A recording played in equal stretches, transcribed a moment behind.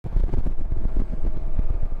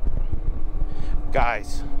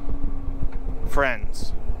Guys,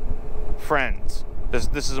 friends,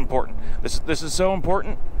 this is important. This is so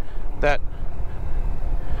important that,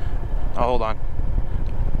 oh, hold on.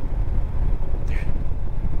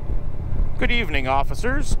 Good evening,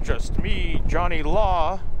 officers. Just me, Johnny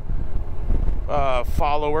Law,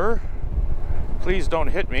 follower. Please don't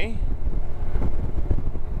hit me.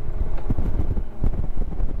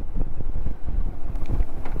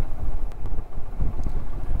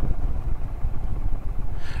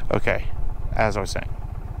 Okay, as I was saying,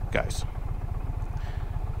 guys.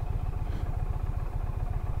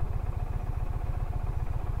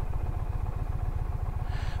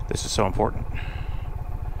 This is so important.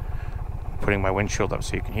 I'm putting my windshield up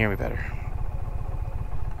so you can hear me better.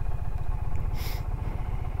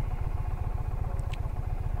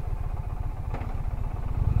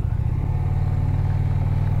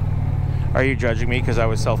 Are you judging me because I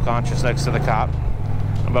was self-conscious next to the cop?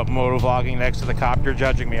 About motovlogging next to the cop? You're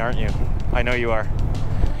judging me, aren't you? I know you are.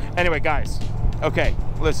 Anyway, guys, okay,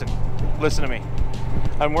 listen to me.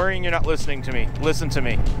 I'm worrying you're not listening to me. Listen to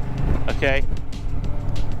me, okay?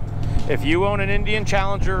 If you own an Indian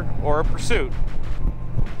Challenger or a Pursuit,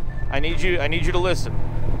 I need you to listen.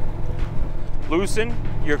 Loosen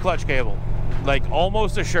your clutch cable, like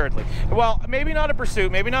almost assuredly. Well, maybe not a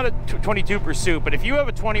Pursuit, maybe not a 22 Pursuit, but if you have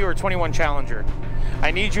a 20 or a 21 Challenger, I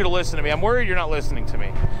need you to listen to me. I'm worried you're not listening to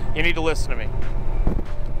me. You need to listen to me.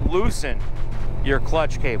 Loosen your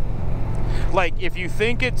clutch cable. Like, if you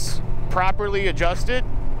think it's properly adjusted,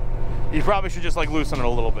 you probably should just like loosen it a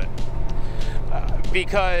little bit.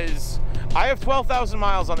 Because I have 12,000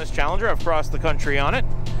 miles on this Challenger. I've crossed the country on it.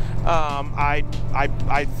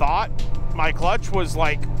 I thought my clutch was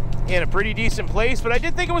like in a pretty decent place, but I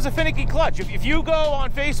did think it was a finicky clutch. If you go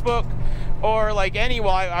on Facebook or like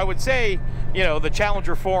I would say, you know, the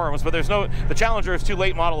Challenger forums, but the Challenger is too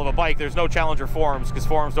late model of a bike. There's no Challenger forums because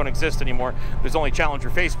forums don't exist anymore. There's only Challenger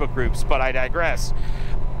Facebook groups, but I digress.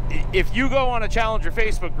 If you go on a Challenger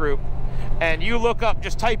Facebook group and you look up,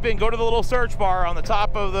 just type in, go to the little search bar on the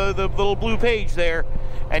top of the little blue page there,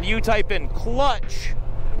 and you type in clutch,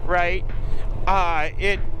 right?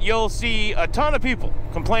 You'll see a ton of people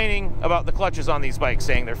complaining about the clutches on these bikes,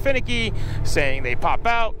 saying they're finicky, saying they pop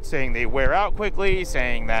out, saying they wear out quickly,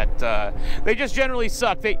 saying that they just generally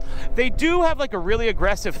suck. They do have like a really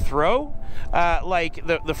aggressive throw. Like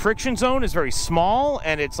the friction zone is very small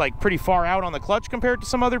and it's like pretty far out on the clutch compared to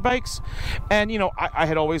some other bikes. And you know, I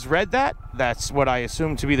had always read that. That's what I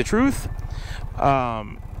assumed to be the truth.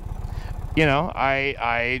 You know,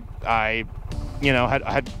 I you know,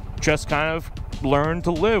 had just kind of learned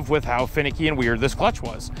to live with how finicky and weird this clutch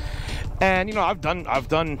was. And you know, I've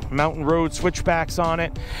done mountain road switchbacks on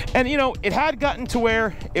it, and you know, it had gotten to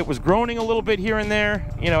where it was groaning a little bit here and there,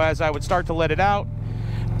 you know, as I would start to let it out.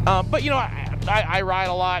 But you know, I ride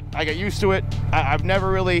a lot. I got used to it. I've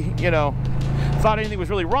never really, you know, thought anything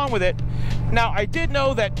was really wrong with it. Now, I did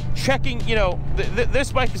know that checking, you know,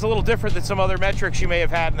 this bike is a little different than some other metrics you may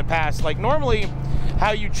have had in the past. Like normally,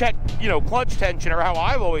 how you check, you know, clutch tension, or how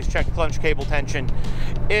I've always checked clutch cable tension,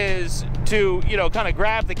 is to, you know, kind of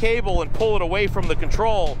grab the cable and pull it away from the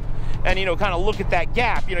control and, you know, kind of look at that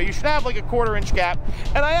gap. You know, you should have like a 1/4 inch gap.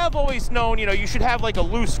 And I have always known, you know, you should have like a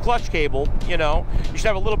loose clutch cable, you know, you should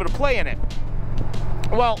have a little bit of play in it.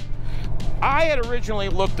 Well, I had originally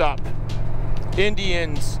looked up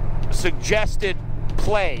Indian's suggested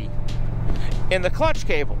play in the clutch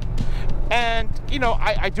cable. And, you know,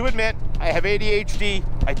 I do admit I have ADHD.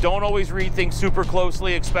 I don't always read things super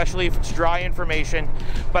closely, especially if it's dry information.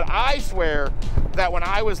 But I swear that when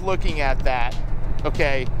I was looking at that,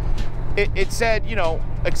 okay, it said, you know,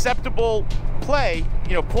 acceptable play,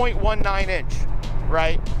 you know, 0.19 inch,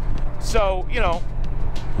 right? So, you know,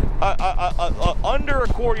 under a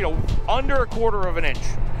quarter, you know, under a 1/4 of an inch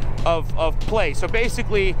of play. So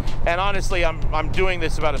basically, and honestly, I'm doing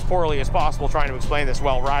this about as poorly as possible, trying to explain this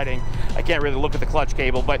while riding. I can't really look at the clutch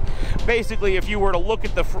cable, but basically, if you were to look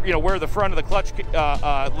at the, you know, where the front of the clutch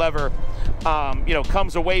lever, you know,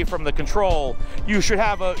 comes away from the control, you should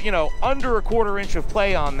have a, you know, under a 1/4 inch of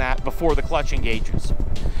play on that before the clutch engages.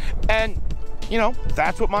 And you know,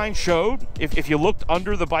 that's what mine showed. If you looked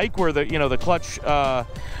under the bike where the, you know, the clutch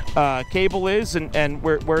cable is and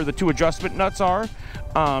where the two adjustment nuts are,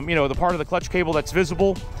 you know, the part of the clutch cable that's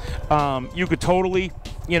visible, you could totally,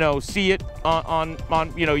 you know, see it on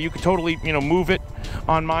you know, you could totally, you know, move it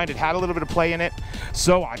on mine. It had a little bit of play in it.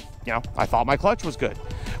 So I thought my clutch was good.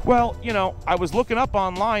 Well, you know, I was looking up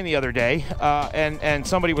online the other day, and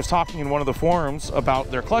somebody was talking in one of the forums about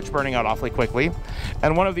their clutch burning out awfully quickly,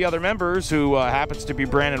 and one of the other members, who happens to be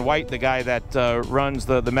Brandon White, the guy that runs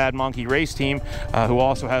the Mad Monkey race team, who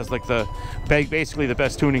also has like basically the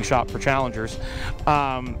best tuning shop for Challengers,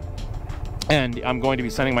 and I'm going to be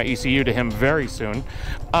sending my ECU to him very soon.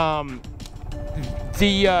 You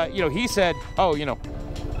know, he said, oh, you know,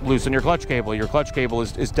 loosen your clutch cable. Your clutch cable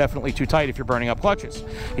is definitely too tight if you're burning up clutches.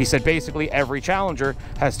 He said basically every Challenger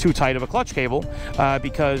has too tight of a clutch cable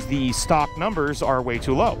because the stock numbers are way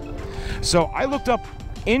too low. So I looked up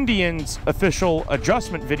Indian's official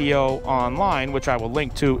adjustment video online, which I will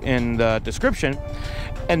link to in the description,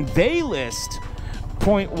 and they list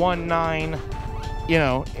 0.19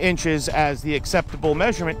 inches as the acceptable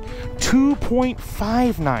measurement,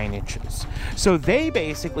 2.59 inches. So they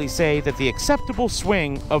basically say that the acceptable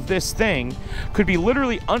swing of this thing could be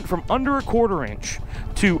literally from under a 1/4 inch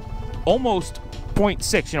to almost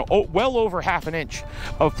 0.6, well over half an inch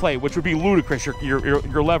of play, which would be ludicrous.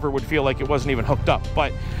 Your lever would feel like it wasn't even hooked up.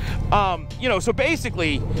 But so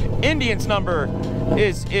basically Indian's number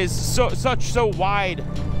is so wide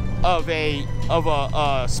of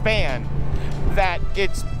a span that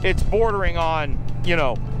it's bordering on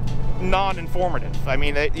non-informative. I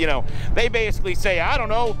mean, they basically say, I don't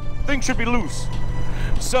know, things should be loose.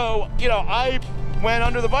 So I went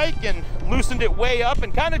under the bike and loosened it way up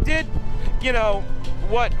and kind of did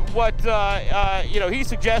what he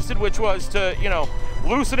suggested, which was to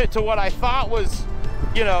loosen it to what I thought was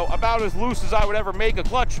about as loose as I would ever make a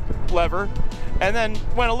clutch lever, and then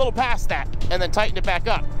went a little past that and then tightened it back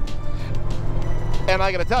up. And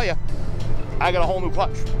I gotta tell you, I got a whole new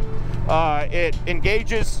clutch. It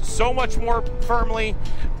engages so much more firmly.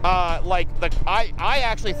 I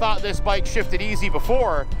actually thought this bike shifted easy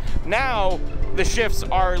before. Now the shifts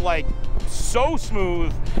are like so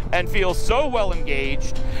smooth and feel so well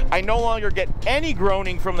engaged. I no longer get any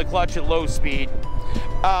groaning from the clutch at low speed,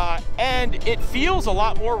 and it feels a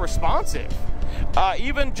lot more responsive.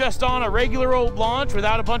 Even just on a regular old launch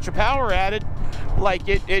without a bunch of power added, like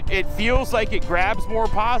it feels like it grabs more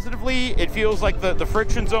positively. It feels like the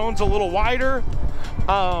friction zone's a little wider.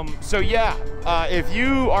 So yeah, if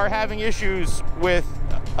you are having issues with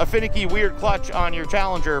a finicky, weird clutch on your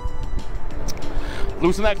Challenger,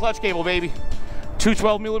 loosen that clutch cable, baby. 2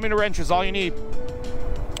 12mm wrenches, all you need.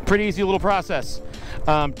 Pretty easy little process.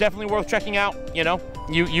 Definitely worth checking out.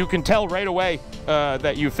 You can tell right away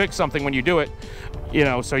that you fixed something when you do it.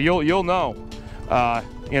 So you'll know.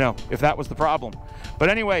 If that was the problem. But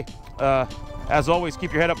anyway, as always,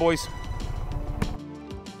 keep your head up, boys.